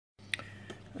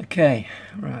Okay,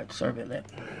 right, sorry about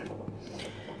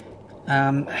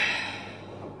that.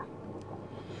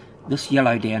 This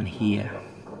yellow down here,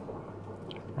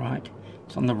 right,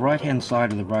 it's on the right hand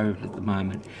side of the road at the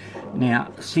moment.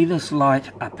 Now, see this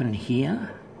light up in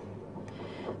here?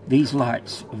 These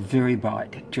lights are very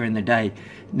bright during the day.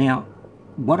 Now,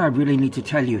 what I really need to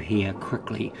tell you here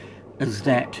quickly is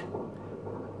that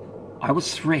I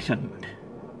was threatened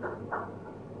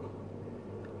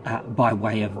by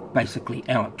way of basically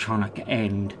electronic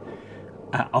and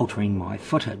altering my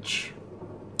footage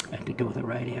to do with the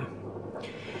radio.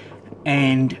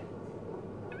 And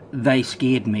they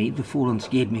scared me, the Fallen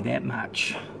scared me that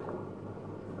much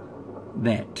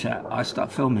that I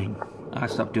stopped filming. I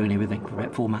stopped doing everything for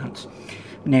about 4 months.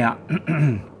 Now,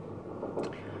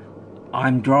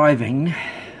 I'm driving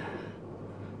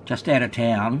just out of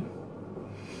town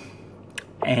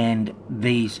and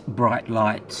these bright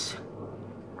lights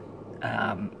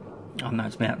on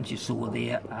those mountains you saw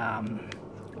there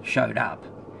showed up.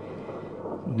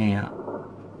 Now,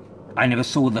 I never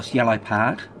saw this yellow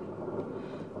part,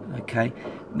 okay?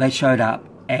 They showed up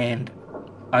and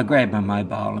I grabbed my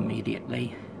mobile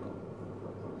immediately,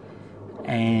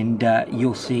 and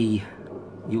you'll see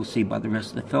by the rest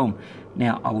of the film.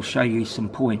 Now, I will show you some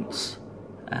points.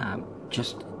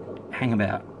 Just hang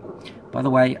about. By the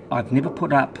way, I've never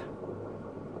put up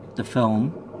the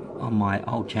film on my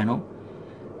old channel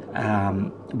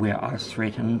where I was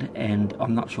threatened, and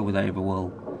I'm not sure whether they ever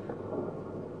will.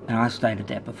 And I stated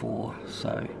that before,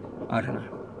 so I don't know.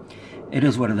 It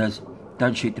is what it is.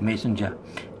 Don't shoot the messenger.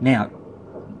 Now,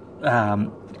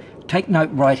 take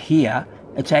note right here.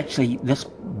 It's actually this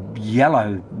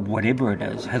yellow, whatever it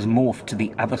is, has morphed to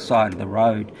the other side of the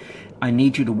road. I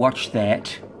need you to watch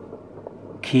that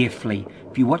carefully.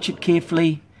 If you watch it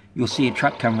carefully, you'll see a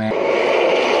truck come around.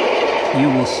 You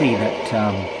will see that,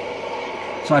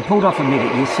 so I pulled off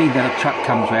immediately. You'll see that a truck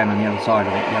comes around on the other side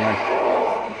of that yellow.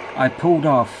 I pulled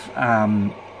off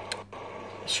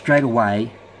straight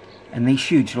away, and these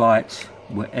huge lights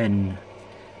were in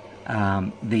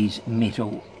these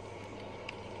metal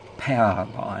power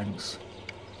lines,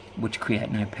 which create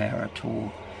no power at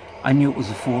all. I knew it was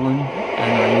a Fallen,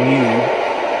 and I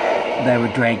knew they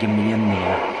were dragging me in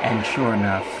there, and sure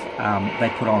enough, they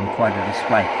put on quite a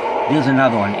display. There's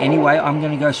another one. Anyway, I'm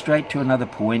going to go straight to another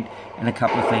point and a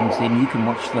couple of things, then you can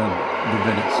watch the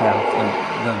vid itself,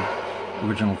 the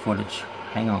original footage.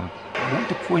 Hang on. I want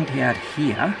to point out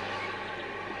here,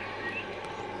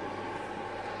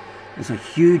 there's a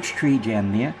huge tree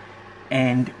down there,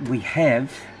 and we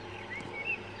have,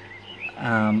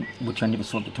 which I never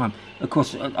saw at the time. Of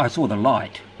course, I saw the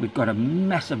light. We've got a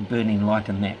massive burning light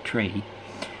in that tree,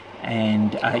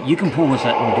 and you can pause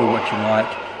it and do what you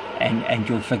like, and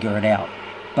you'll figure it out.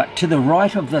 But to the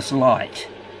right of this light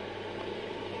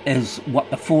is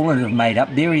what the Fallen have made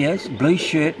up. There he is, blue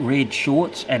shirt, red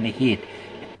shorts, and a head.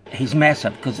 He's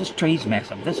massive, because this tree's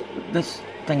massive. This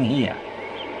thing here,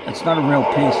 it's not a real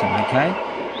person, okay?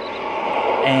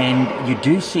 And you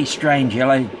do see strange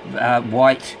yellow,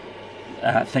 white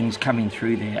things coming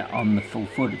through there on the full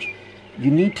footage.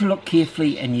 You need to look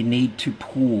carefully, and you need to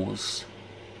pause.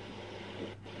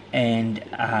 And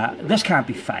this can't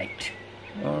be faked,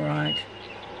 alright?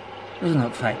 This is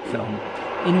not fake film.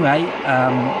 Anyway,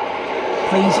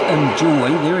 please enjoy,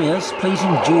 there he is, please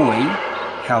enjoy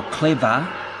how clever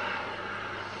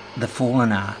the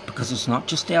Fallen are, because it's not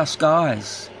just our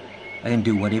skies. They can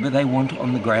do whatever they want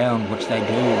on the ground, which they do.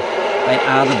 They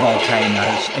are the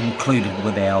volcanoes included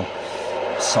with our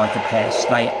psychopaths.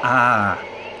 They are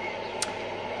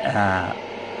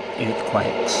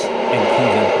earthquakes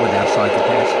included with our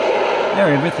psychopaths.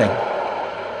 They're everything.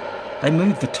 They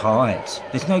move the tides.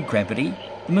 There's no gravity.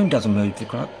 The moon doesn't move the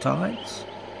tides.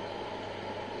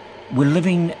 We're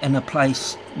living in a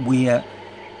place where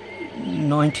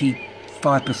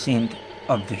 95%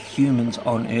 of the humans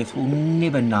on Earth will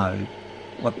never know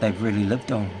what they've really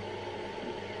lived on.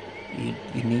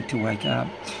 You need to wake up.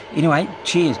 Anyway,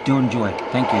 cheers. Do enjoy.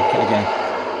 Thank you, KJ.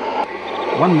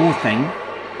 One more thing.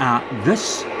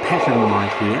 This pattern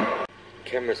right here.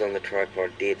 Camera's on the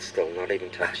tripod, dead still, not even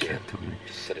touching it.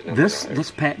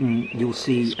 This pattern you'll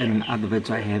see in other vids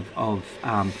I have of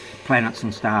planets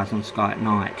and stars in the sky at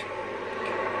night,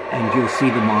 and you'll see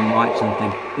them on lights and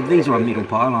things. But these are on metal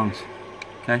pylons.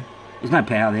 Okay, there's no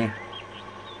power there.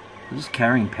 They're just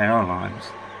carrying power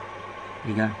lines.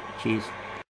 There you go. Cheers.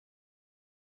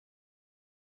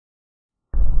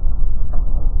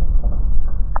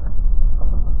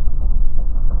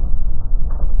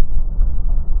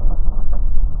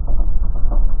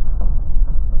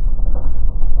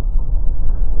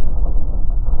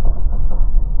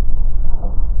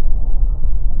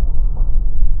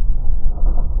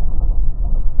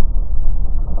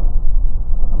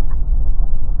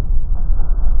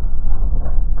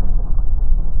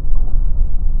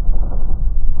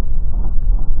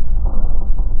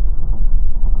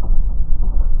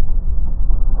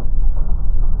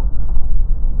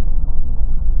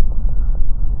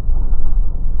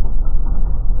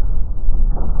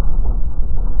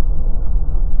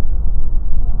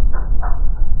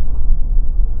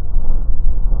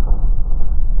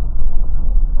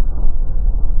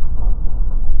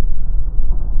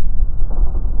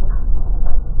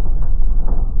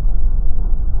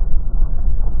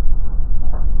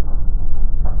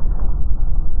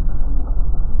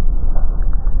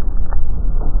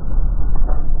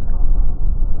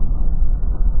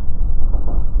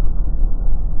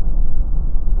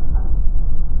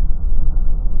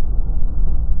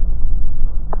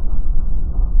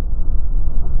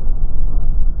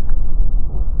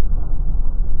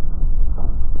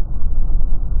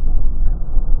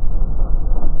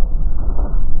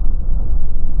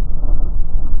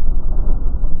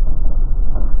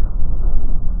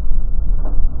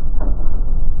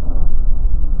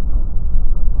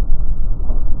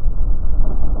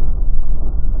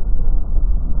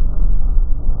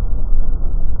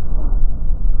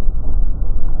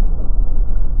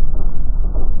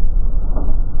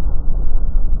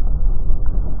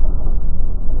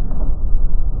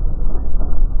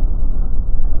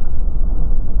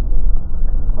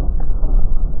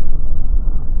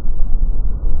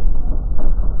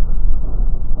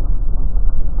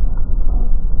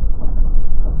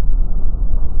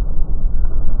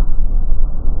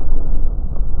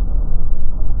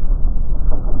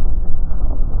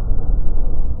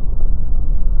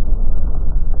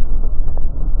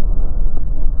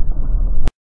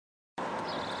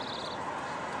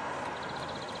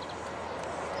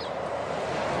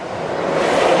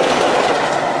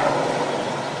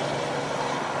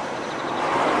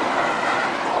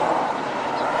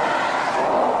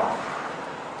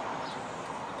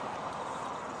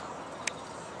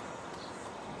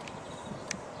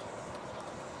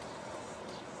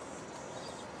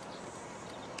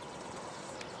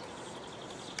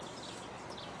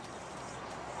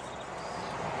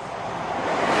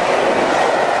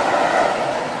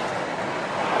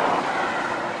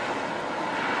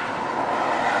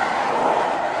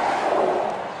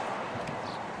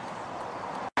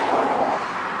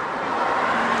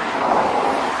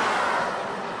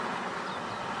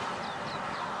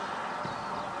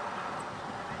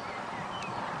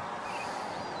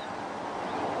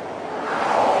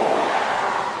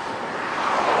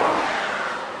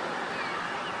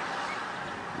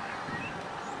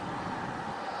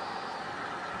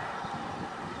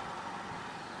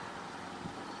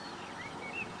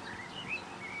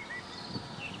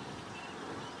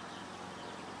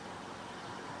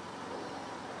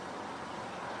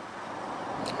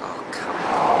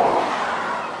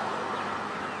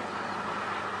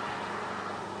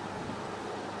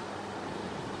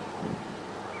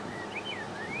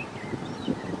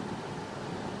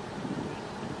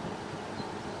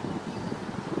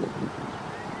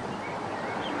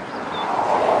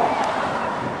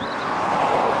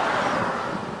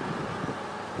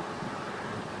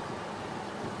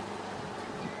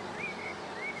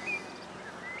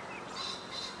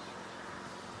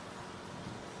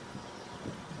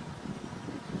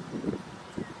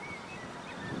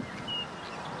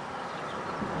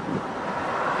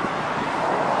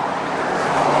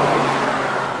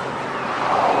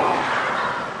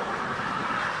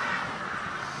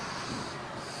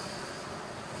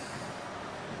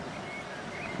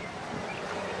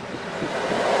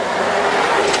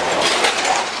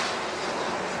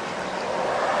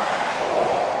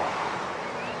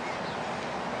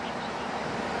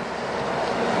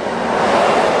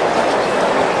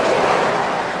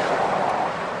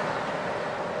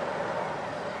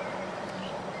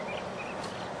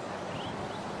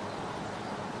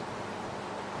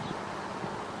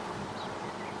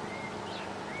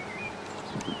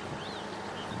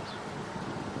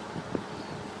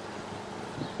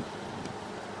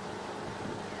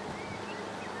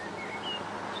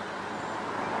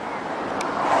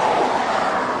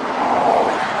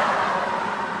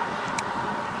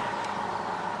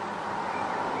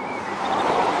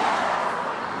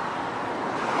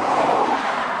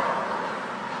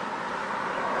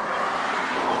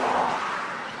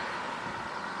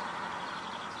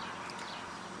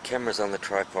 camera's on the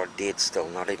tripod, dead still,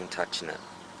 not even touching it.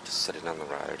 Just sitting on the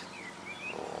road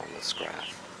or on this gravel.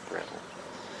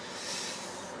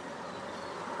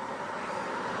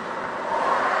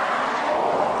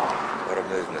 What a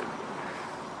movement.